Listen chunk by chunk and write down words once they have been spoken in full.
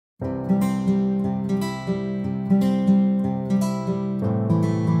Hi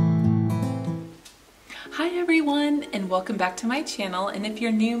everyone, and welcome back to my channel. And if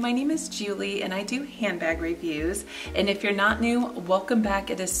you're new, my name is Julie and I do handbag reviews. And if you're not new, welcome back.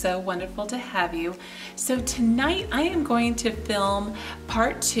 It is so wonderful to have you. So tonight I am going to film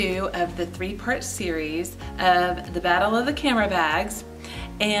part 2 of the 3-part series of the Battle of the Camera Bags.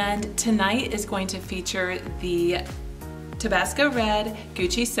 And tonight is going to feature the Tobasco Red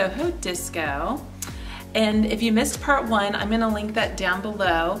Gucci Soho Disco. And if you missed part 1, I'm going to link that down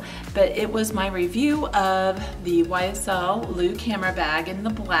below, but it was my review of the YSL Lou camera bag in the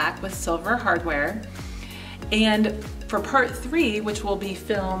black with silver hardware. And for part 3, which will be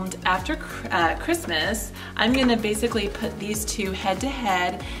filmed after Christmas, I'm going to basically put these two head to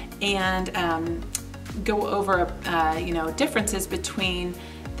head and go over differences between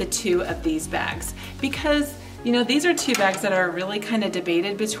the two of these bags, because these are two bags that are really kind of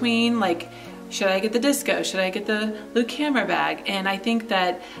debated between, like, should I get the Disco? Should I get the Lou camera bag? And I think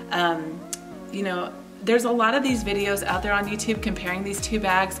that, there's a lot of these videos out there on YouTube comparing these two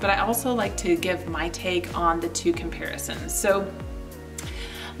bags, but I also like to give my take on the two comparisons. So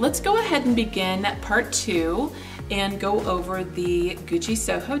let's go ahead and begin part 2 and go over the Gucci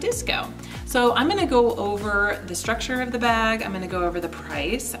Soho Disco. So I'm gonna go over the structure of the bag, I'm gonna go over the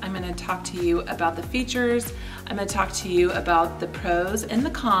price, I'm gonna talk to you about the features, I'm gonna talk to you about the pros and the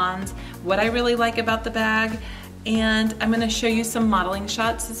cons, what I really like about the bag, and I'm gonna show you some modeling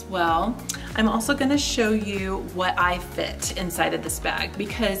shots as well. I'm also gonna show you what I fit inside of this bag,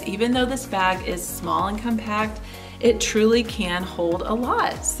 because even though this bag is small and compact, it truly can hold a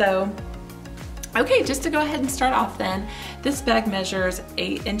lot. So, okay, just to go ahead and start off then, this bag measures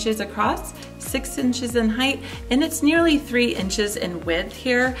 8 inches across, 6 inches in height, and it's nearly 3 inches in width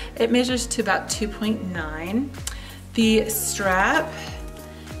here. It measures to about 2.9. The strap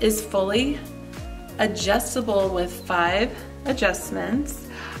is fully adjustable with 5 adjustments.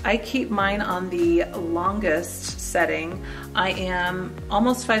 I keep mine on the longest setting. I am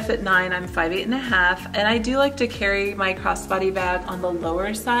almost 5'9", I'm 5'8.5", and I do like to carry my crossbody bag on the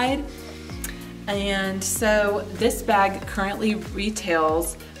lower side. And so this bag currently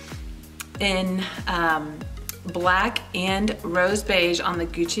retails in black and rose beige on the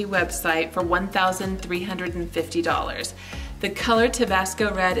Gucci website for $1,350. The color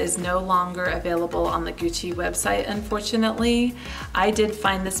Tobasco Red is no longer available on the Gucci website, unfortunately. I did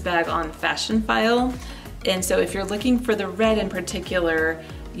find this bag on Fashion File, and so if you're looking for the red in particular,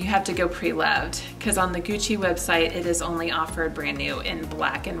 you have to go pre-loved, because on the Gucci website it is only offered brand new in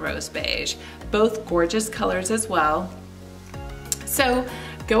black and rose beige. Both gorgeous colors as well. So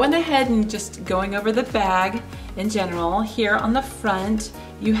going ahead and just going over the bag in general, here on the front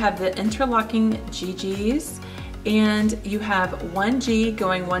you have the interlocking GGs, and you have one G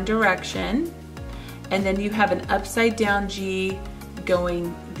going one direction, and then you have an upside down G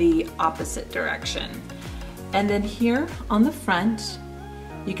going the opposite direction. And then here on the front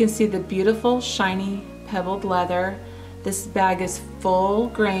you can see the beautiful shiny pebbled leather. This bag is full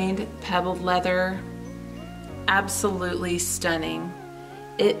grained pebbled leather, absolutely stunning.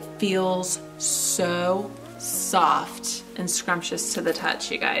 It feels so soft and scrumptious to the touch,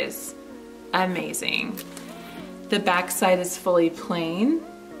 you guys. Amazing. The back side is fully plain,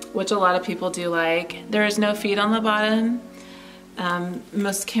 which a lot of people do like. There is no feet on the bottom.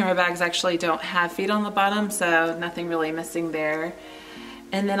 Most camera bags actually don't have feet on the bottom, so nothing really missing there.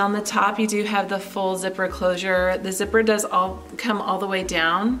 And then on the top you do have the full zipper closure. The zipper does come all the way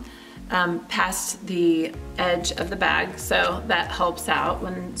down past the edge of the bag, so that helps out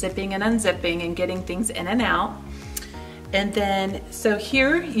when zipping and unzipping and getting things in and out. And then, so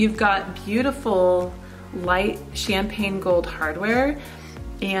here you've got beautiful light champagne gold hardware,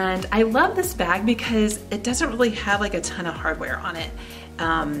 and I love this bag because it doesn't really have like a ton of hardware on it.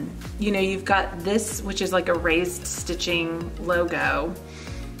 You've got this, which is like a raised stitching logo.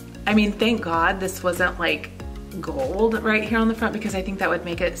 I mean, thank God this wasn't like gold right here on the front, because I think that would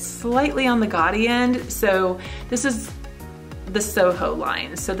make it slightly on the gaudy end. So this is the Soho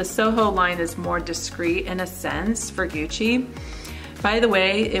line. So the Soho line is more discreet in a sense for Gucci. By the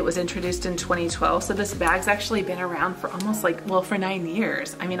way, it was introduced in 2012, so this bag's actually been around for almost for 9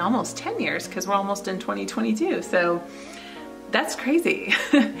 years. I mean, almost 10 years, because we're almost in 2022, so that's crazy.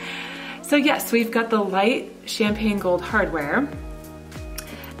 So yes, we've got the light champagne gold hardware,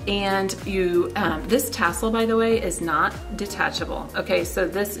 and this tassel, by the way, is not detachable. Okay, so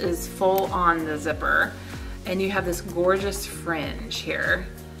this is full on the zipper, and you have this gorgeous fringe here,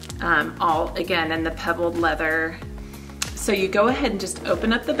 all again in the pebbled leather. So you go ahead and just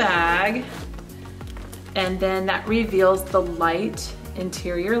open up the bag, and then that reveals the light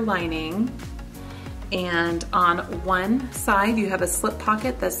interior lining. And on one side, you have a slip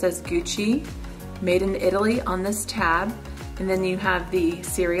pocket that says Gucci, made in Italy on this tab. And then you have the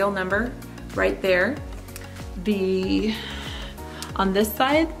serial number right there. On this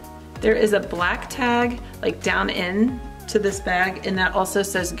side, there is a black tag like down in to this bag, and that also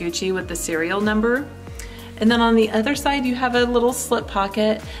says Gucci with the serial number. And then on the other side, you have a little slip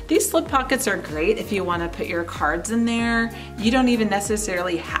pocket. These slip pockets are great if you want to put your cards in there. You don't even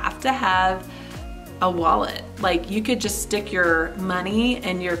necessarily have to have a wallet. Like, you could just stick your money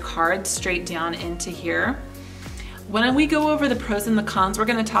and your cards straight down into here. When we go over the pros and the cons, we're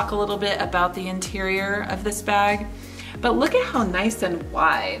going to talk a little bit about the interior of this bag. But look at how nice and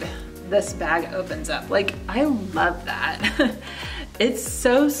wide this bag opens up. Like, I love that. It's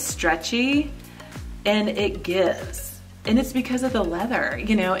so stretchy and it gives. And it's because of the leather,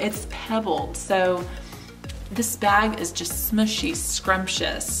 you know, it's pebbled. So this bag is just smushy,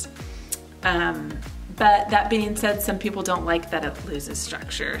 scrumptious. But that being said, some people don't like that it loses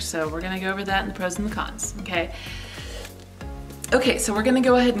structure. So we're gonna go over that and the pros and the cons, okay? Okay, so we're gonna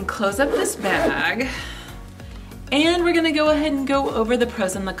go ahead and close up this bag. And we're gonna go ahead and go over the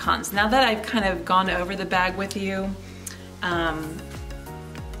pros and the cons. Now that I've kind of gone over the bag with you,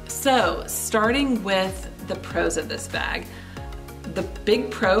 so starting with the pros of this bag, the big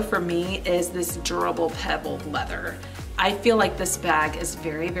pro for me is this durable pebbled leather. I feel like this bag is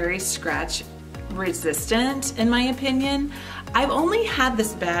very, very scratch resistant in my opinion. I've only had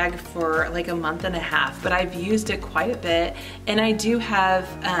this bag for like a month and a half, but I've used it quite a bit, and I do have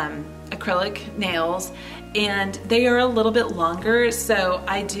acrylic nails, and they are a little bit longer, so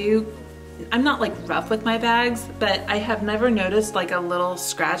I'm not like rough with my bags, but I have never noticed like a little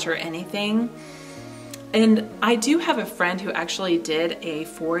scratch or anything. And I do have a friend who actually did a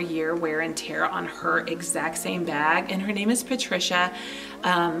 4-year wear and tear on her exact same bag, and her name is Patricia.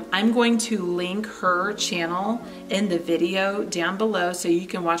 I'm going to link her channel in the video down below so you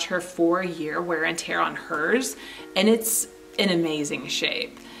can watch her 4-year wear and tear on hers, and it's in amazing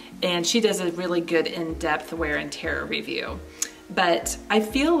shape. And she does a really good in-depth wear and tear review. But I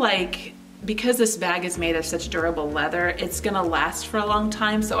feel like because this bag is made of such durable leather, it's gonna last for a long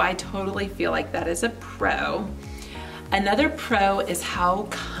time, so I totally feel like that is a pro. Another pro is how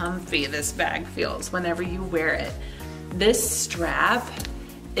comfy this bag feels whenever you wear it. This strap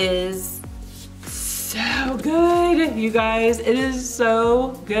is so good, you guys. It is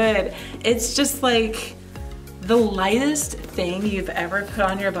so good. It's just like the lightest thing you've ever put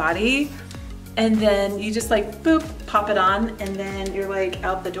on your body, and then you just like boop, pop it on, and then you're like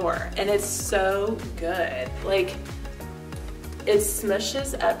out the door. And it's so good. Like, it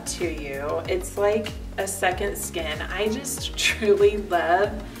smushes up to you. It's like a second skin. I just truly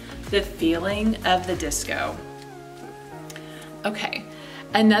love the feeling of the disco. Okay,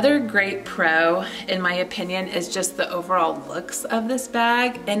 another great pro, in my opinion, is just the overall looks of this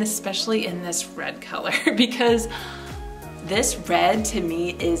bag, and especially in this red color, because this red to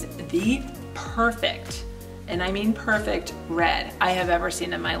me is the perfect, and I mean perfect, red I have ever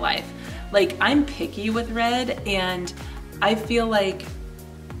seen in my life. Like, I'm picky with red, and I feel like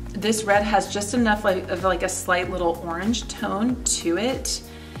this red has just enough of a slight little orange tone to it,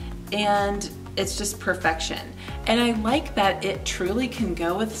 and it's just perfection. And I like that it truly can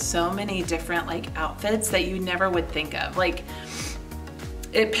go with so many different like outfits that you never would think of. Like,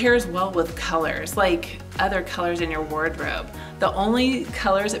 it pairs well with colors, like other colors in your wardrobe. The only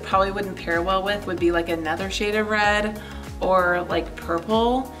colors it probably wouldn't pair well with would be like another shade of red or like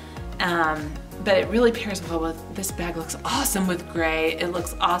purple. But it really pairs well with, this bag looks awesome with gray. It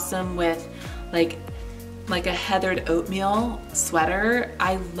looks awesome with like a heathered oatmeal sweater.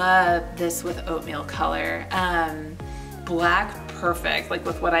 I love this with oatmeal color. Black, perfect, like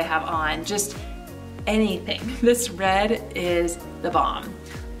with what I have on, just anything. This red is the bomb.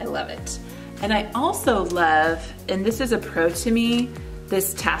 I love it. And I also love, and this is a pro to me,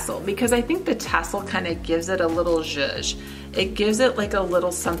 this tassel, because I think the tassel kind of gives it a little zhuzh. It gives it like a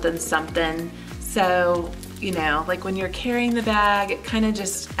little something something. So, you know, like when you're carrying the bag, it kind of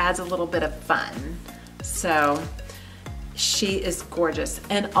just adds a little bit of fun. So she is gorgeous.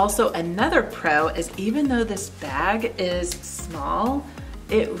 And also another pro is, even though this bag is small,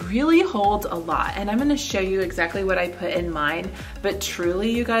 it really holds a lot. And I'm gonna show you exactly what I put in mine, but truly,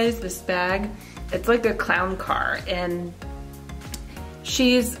 you guys, this bag, it's like a clown car. And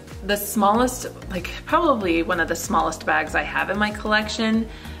she's the smallest, like probably one of the smallest bags I have in my collection,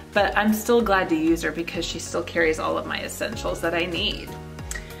 but I'm still glad to use her because she still carries all of my essentials that I need.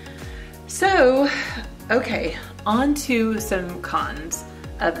 So, okay, on to some cons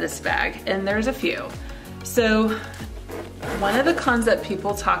of this bag, and there's a few. So one of the cons that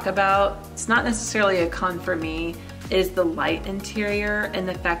people talk about, it's not necessarily a con for me, is the light interior and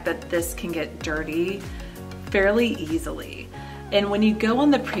the fact that this can get dirty fairly easily. And when you go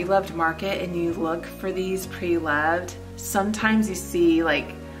on the pre-loved market and you look for these pre-loved, sometimes you see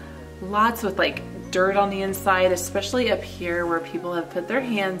like lots with like dirt on the inside, especially up here where people have put their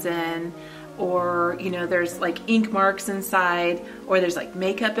hands in, or you know, there's like ink marks inside, or there's like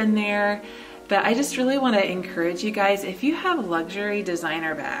makeup in there. But I just really want to encourage you guys, if you have luxury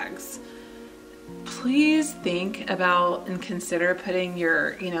designer bags, please think about and consider putting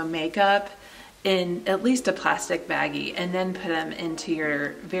your, you know, makeup in at least a plastic baggie and then put them into your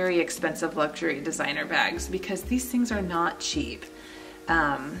very expensive luxury designer bags, because these things are not cheap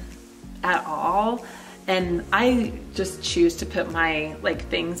at all. And I just choose to put my like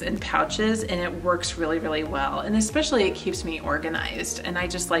things in pouches, and it works really, really well. And especially it keeps me organized, and I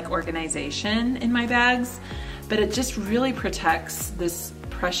just like organization in my bags, but it just really protects this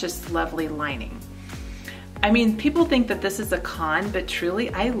precious, lovely lining. I mean, people think that this is a con, but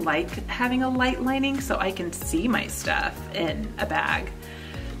truly I like having a light lining so I can see my stuff in a bag.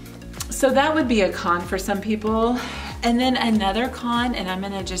 So that would be a con for some people. And then another con, and I'm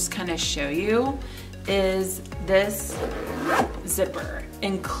gonna just kind of show you, is this zipper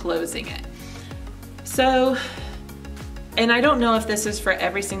and closing it. So, and I don't know if this is for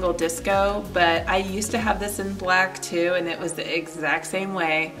every single disco, but I used to have this in black too, and it was the exact same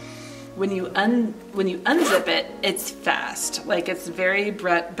way. When you unzip it, it's fast, like it's very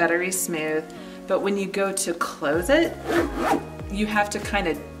buttery smooth. But when you go to close it, you have to kind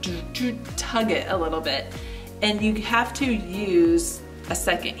of tug it a little bit, and you have to use a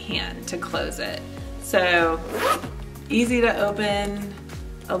second hand to close it. So easy to open,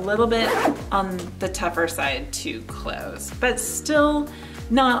 a little bit on the tougher side to close, but still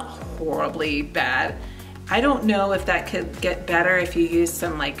not horribly bad. I don't know if that could get better if you use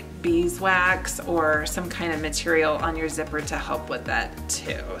some like beeswax or some kind of material on your zipper to help with that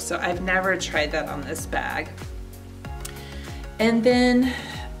too. So I've never tried that on this bag. And then,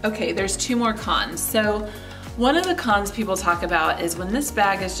 okay, there's two more cons. So one of the cons people talk about is when this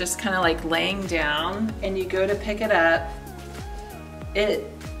bag is just kind of like laying down and you go to pick it up, it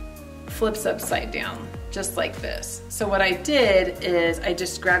flips upside down, just like this. So what I did is I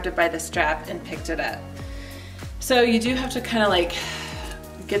just grabbed it by the strap and picked it up. So you do have to kind of like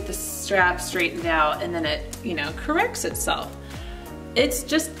get the strap straightened out, and then it, you know, corrects itself. It's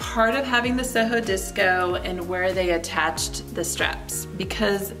just part of having the Soho Disco and where they attached the straps,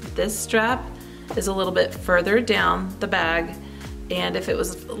 because this strap is a little bit further down the bag, and if it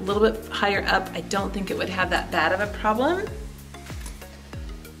was a little bit higher up, I don't think it would have that bad of a problem.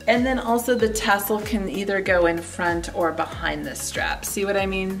 And then also the tassel can either go in front or behind the strap. See what I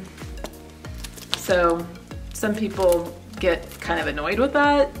mean? So some people get kind of annoyed with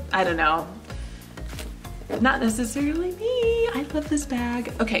that. I don't know. Not necessarily me. I love this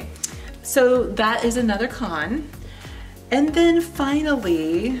bag. Okay, so that is another con. And then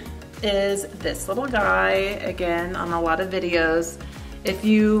finally is this little guy, again, on a lot of videos. If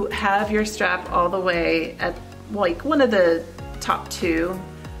you have your strap all the way at like one of the top 2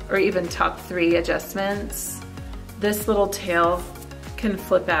 or even top 3 adjustments, this little tail can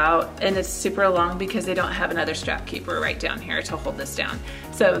flip out, and it's super long because they don't have another strap keeper right down here to hold this down.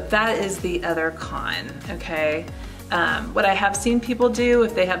 So that is the other con, okay? What I have seen people do,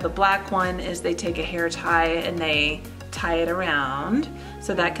 if they have the black one, is they take a hair tie and they tie it around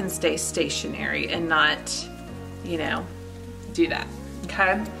so that can stay stationary and not, you know, do that,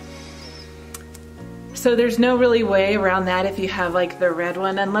 okay? So there's no really way around that if you have like the red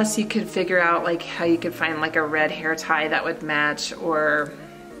one, unless you could figure out like how you could find like a red hair tie that would match, or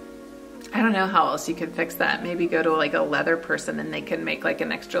I don't know how else you could fix that. Maybe go to like a leather person and they can make like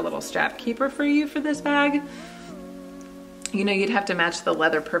an extra little strap keeper for you for this bag. You know, you'd have to match the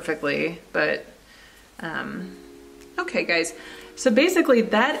leather perfectly, but okay guys. So basically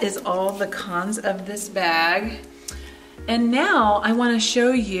that is all the cons of this bag. And now I want to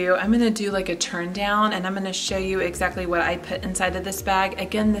show you, I'm going to do like a turn down, and I'm going to show you exactly what I put inside of this bag.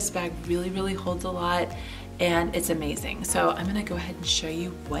 Again, this bag really, really holds a lot, and it's amazing. So I'm going to go ahead and show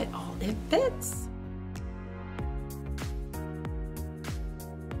you what all it fits.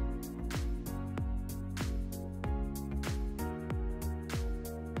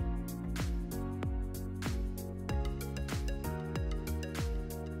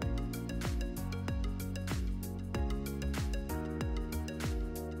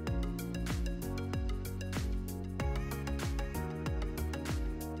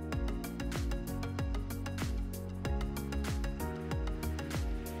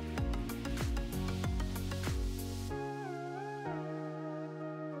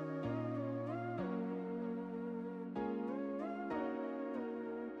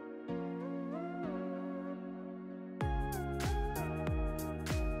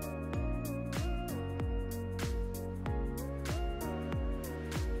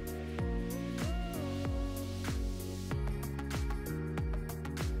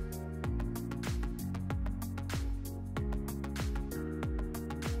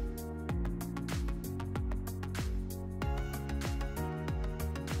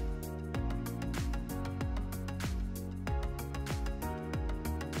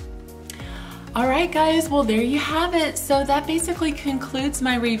 All right guys, well there you have it. So that basically concludes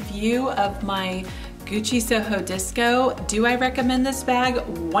my review of my Gucci Soho Disco. Do I recommend this bag?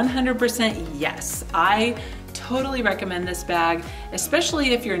 100% yes. I totally recommend this bag,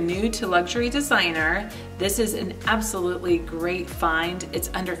 especially if you're new to luxury designer. This is an absolutely great find. It's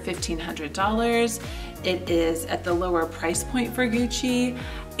under $1,500. It is at the lower price point for Gucci,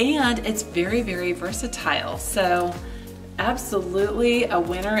 and it's very, very versatile. So absolutely a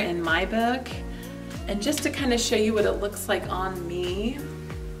winner in my book. And just to kind of show you what it looks like on me,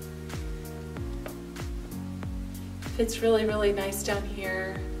 fits really, really nice down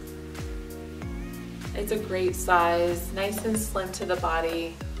here. It's a great size, nice and slim to the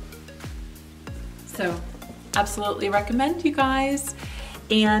body. So absolutely recommend, you guys.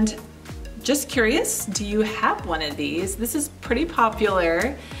 And just curious, do you have one of these? This is pretty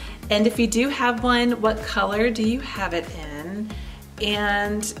popular. And if you do have one, what color do you have it in?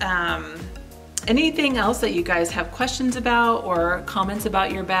 And anything else that you guys have questions about or comments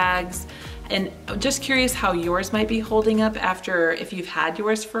about your bags? And just curious how yours might be holding up after, if you've had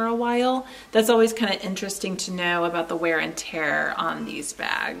yours for a while. That's always kind of interesting to know about the wear and tear on these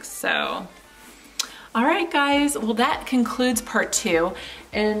bags. So, all right guys, well that concludes part 2.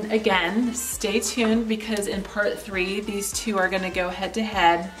 And again, stay tuned because in part 3, these two are gonna go head to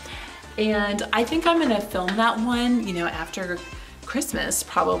head. And I think I'm gonna film that one, you know, after Christmas,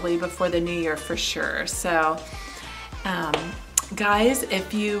 probably before the new year for sure. So, guys,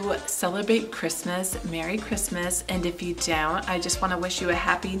 if you celebrate Christmas, Merry Christmas, and if you don't, I just want to wish you a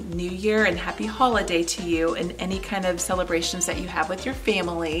happy new year and happy holiday to you and any kind of celebrations that you have with your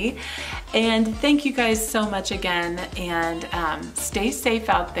family. And thank you guys so much again, and stay safe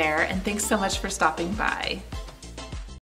out there, and thanks so much for stopping by.